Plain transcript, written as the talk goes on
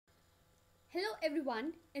Hello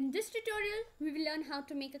everyone, in this tutorial we will learn how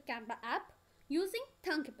to make a camera app using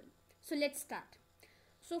Thunkable. So let's start.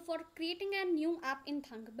 So for creating a new app in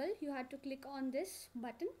Thunkable, you have to click on this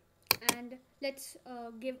button and let's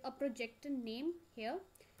give a project name here,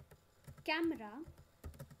 camera,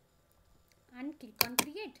 and click on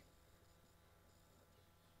create.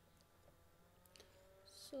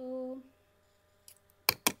 So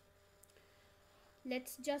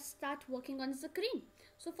let's just start working on the screen.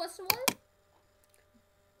 So first of all,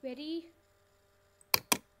 very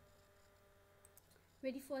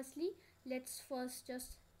firstly, let's first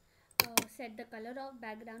just set the color of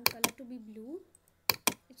background color to be blue.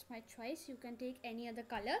 It's my choice, you can take any other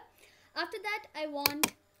color. After that, I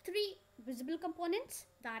want 3 visible components,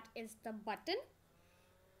 that is the button,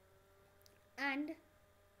 and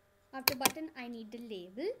after button I need the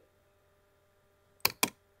label,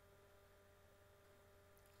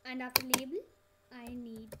 and after label I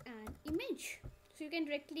need an image. So you can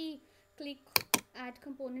directly click add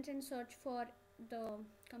component and search for the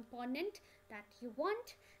component that you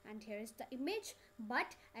want, and here is the image,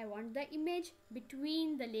 but I want the image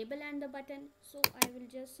between the label and the button, so I will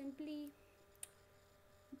just simply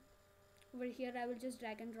over here I will just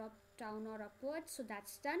drag and drop down or upwards. So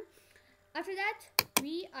that's done. After that,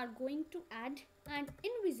 we are going to add an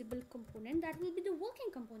invisible component that will be the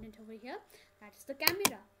working component over here, that is the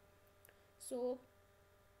camera. So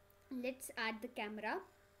let's add the camera.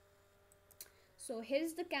 So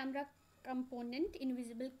here's the camera component,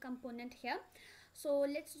 invisible component here. So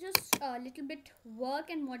let's just a little bit work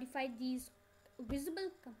and modify these visible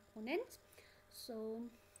components. So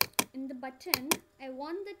in the button, I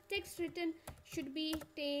want the text written should be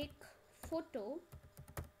take photo,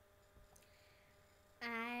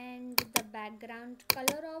 and the background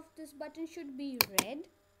color of this button should be red,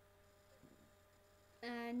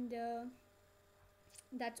 and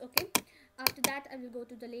that's okay. After that, I will go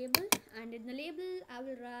to the label, and in the label I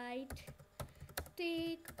will write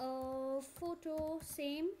take a photo,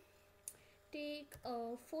 same, take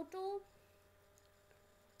a photo,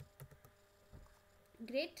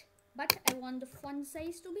 great, but I want the font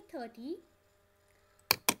size to be 30,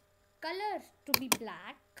 color to be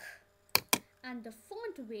black, and the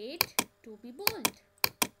font weight to be bold.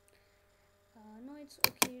 No, it's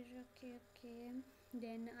okay.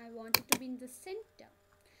 Then I want it to be in the center,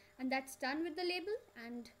 and that's done with the label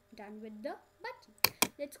and done with the button.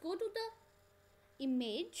 Let's go to the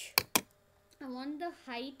image. I want the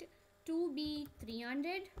height to be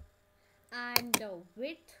 300 and the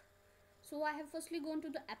width, so I have firstly gone to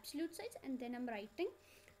the absolute size and then I'm writing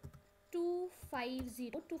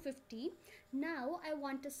 250. Now I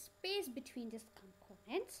want a space between these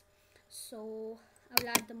components, so I will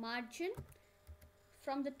add the margin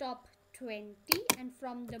from the top 20 and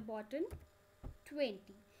from the bottom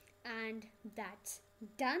 20, and that's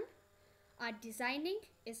done. Our designing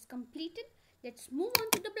is completed. Let's move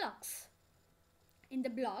on to the blocks. In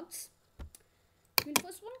the blocks, we'll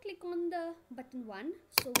first one click on the button 1.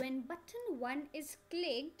 So when button 1 is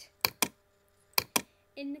clicked,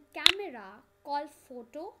 in camera call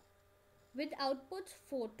photo with output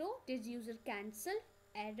photo, this user cancel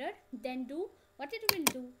error, then do what it will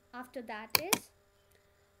do after that is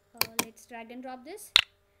let's drag and drop this.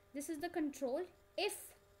 This is the control. If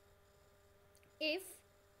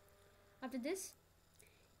after this,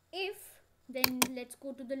 if, then let's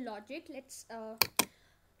go to the logic. Let's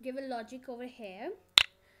give a logic over here.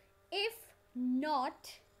 If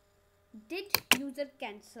not did user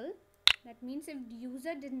cancel, that means if the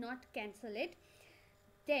user did not cancel it,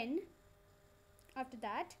 then after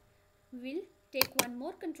that we'll take one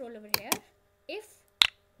more control over here. If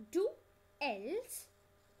do else,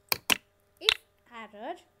 if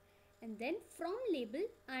error, and then from label,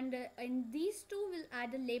 and in these two we'll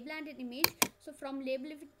add a label and an image. So from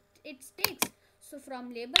label, if it takes, so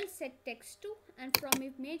from label set text to, and from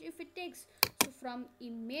image if it takes, so from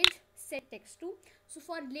image set text to. So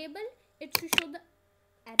for label it should show the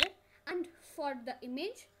error, and for the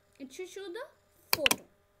image it should show the photo,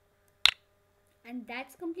 and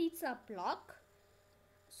that completes our block.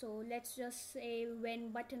 So let's just say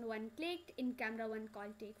when button 1 clicked, in camera 1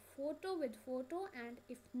 call take photo with photo, and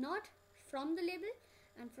if not, from the label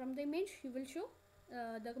and from the image you will show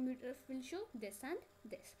the computer will show this and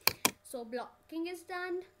this. So blocking is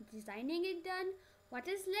done, designing is done. What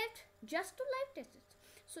is left? Just to live test it.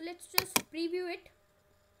 So let's just preview it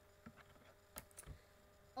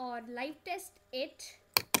or live test it.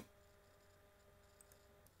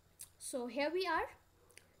 So here we are.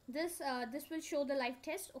 This will show the live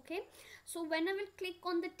test. Okay, so when I will click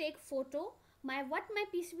on the take photo, what my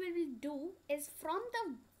PC will do is from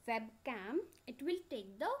the webcam, it will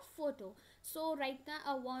take the photo. So right now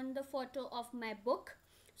I want the photo of my book,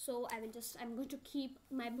 so I'm going to keep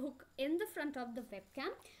my book in the front of the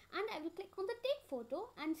webcam, and I will click on the take photo,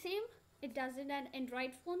 and same it does in an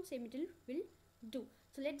Android phone, same it will do.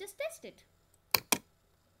 So let's just test it.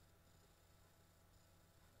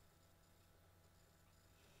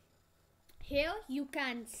 Here you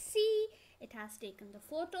can see it has taken the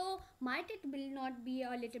photo. Might it will not be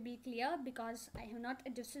a little bit clear because I have not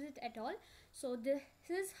adjusted it at all. So this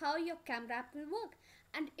is how your camera app will work.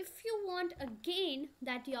 And if you want again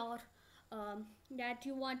that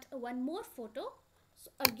you want one more photo,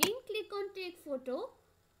 so again click on take photo,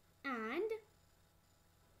 and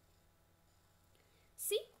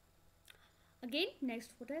see, again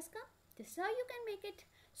next photo has come. This is how you can make it.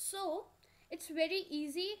 So it's very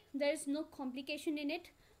easy, there is no complication in it.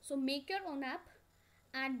 So make your own app,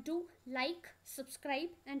 and do like, subscribe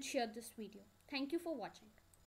and share this video. Thank you for watching.